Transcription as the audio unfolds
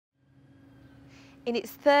In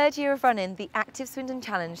its third year of running, the Active Swindon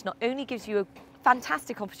Challenge not only gives you a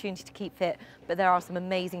fantastic opportunity to keep fit, but there are some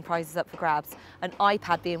amazing prizes up for grabs, an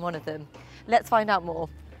iPad being one of them. Let's find out more.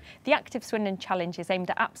 The Active Swindon Challenge is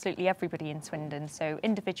aimed at absolutely everybody in Swindon, so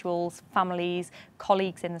individuals, families,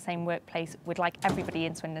 colleagues in the same workplace. We'd like everybody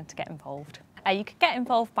in Swindon to get involved. You can get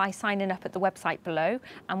involved by signing up at the website below,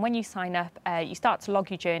 and when you sign up you start to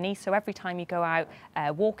log your journey, so every time you go out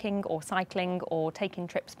walking or cycling or taking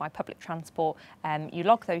trips by public transport, you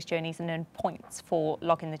log those journeys and earn points for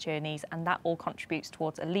logging the journeys, and that all contributes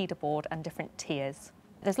towards a leaderboard and different tiers.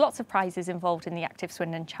 There's lots of prizes involved in the Active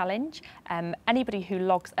Swindon Challenge. Anybody who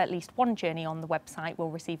logs at least one journey on the website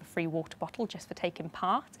will receive a free water bottle just for taking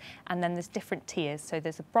part. And then there's different tiers. So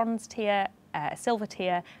there's a bronze tier, a silver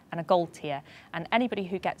tier and a gold tier. And anybody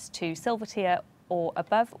who gets to silver tier or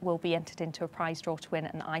above will be entered into a prize draw to win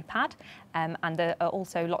an iPad. And there are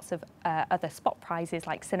also lots of other spot prizes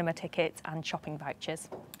like cinema tickets and shopping vouchers.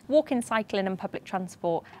 Walking, cycling and public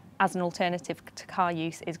transport as an alternative to car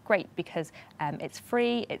use is great because it's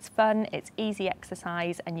free, it's fun, it's easy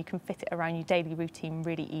exercise, and you can fit it around your daily routine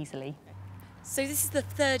really easily. So this is the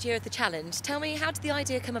third year of the challenge. Tell me, how did the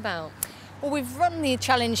idea come about? Well, we've run the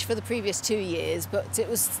challenge for the previous 2 years, but it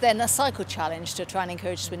was then a cycle challenge to try and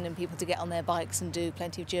encourage Swindon people to get on their bikes and do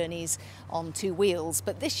plenty of journeys on 2 wheels.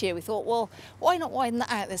 But this year we thought, well, why not widen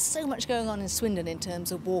that out? There's so much going on in Swindon in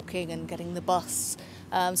terms of walking and getting the bus.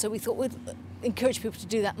 So we thought we'd encourage people to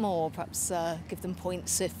do that more, perhaps give them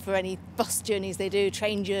points for any bus journeys they do,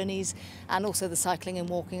 train journeys, and also the cycling and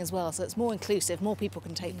walking as well. So it's more inclusive, more people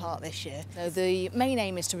can take part this year. So the main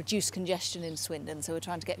aim is to reduce congestion in Swindon, so we're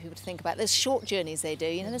trying to get people to think about, there's short journeys they do,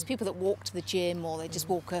 you know, there's people that walk to the gym or they just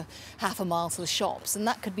walk half a mile to the shops, and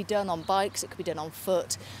that could be done on bikes, it could be done on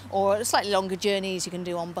foot, or slightly longer journeys you can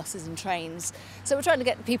do on buses and trains. So we're trying to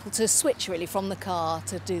get people to switch really from the car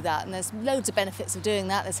to do that, and there's loads of benefits of doing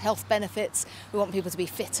that. There's health benefits. We want people to be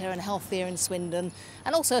fitter and healthier in Swindon,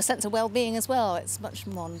 and also a sense of well-being as well. It's much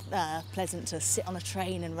more pleasant to sit on a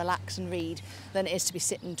train and relax and read than it is to be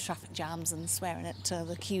sitting in traffic jams and swearing at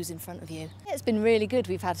the queues in front of you. It's been really good.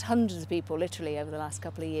 We've had hundreds of people literally over the last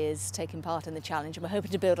couple of years taking part in the challenge, and we're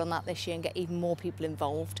hoping to build on that this year and get even more people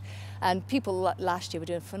involved. And people last year were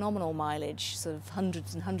doing phenomenal mileage, sort of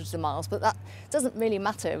hundreds and hundreds of miles, but that doesn't really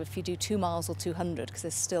matter if you do 2 miles or 200, because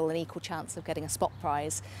there's still an equal chance of getting a spot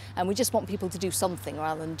prize. And we just want people to do something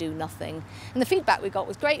rather than do nothing. And the feedback we got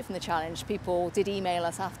was great from the challenge. People did email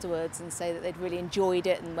us afterwards and say that they'd really enjoyed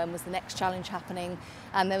it and when was the next challenge happening.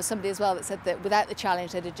 And there was somebody as well that said that without the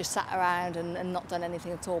challenge they'd have just sat around and not done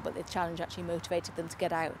anything at all, but the challenge actually motivated them to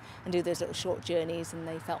get out and do those little short journeys, and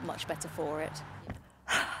they felt much better for it.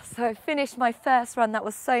 So I finished my first run. That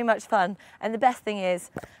was so much fun. And the best thing is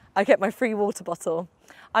I get my free water bottle.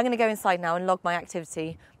 I'm going to go inside now and log my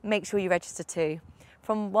activity. Make sure you register too.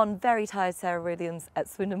 From one very tired Sarah Williams at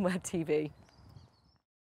Swindonweb TV.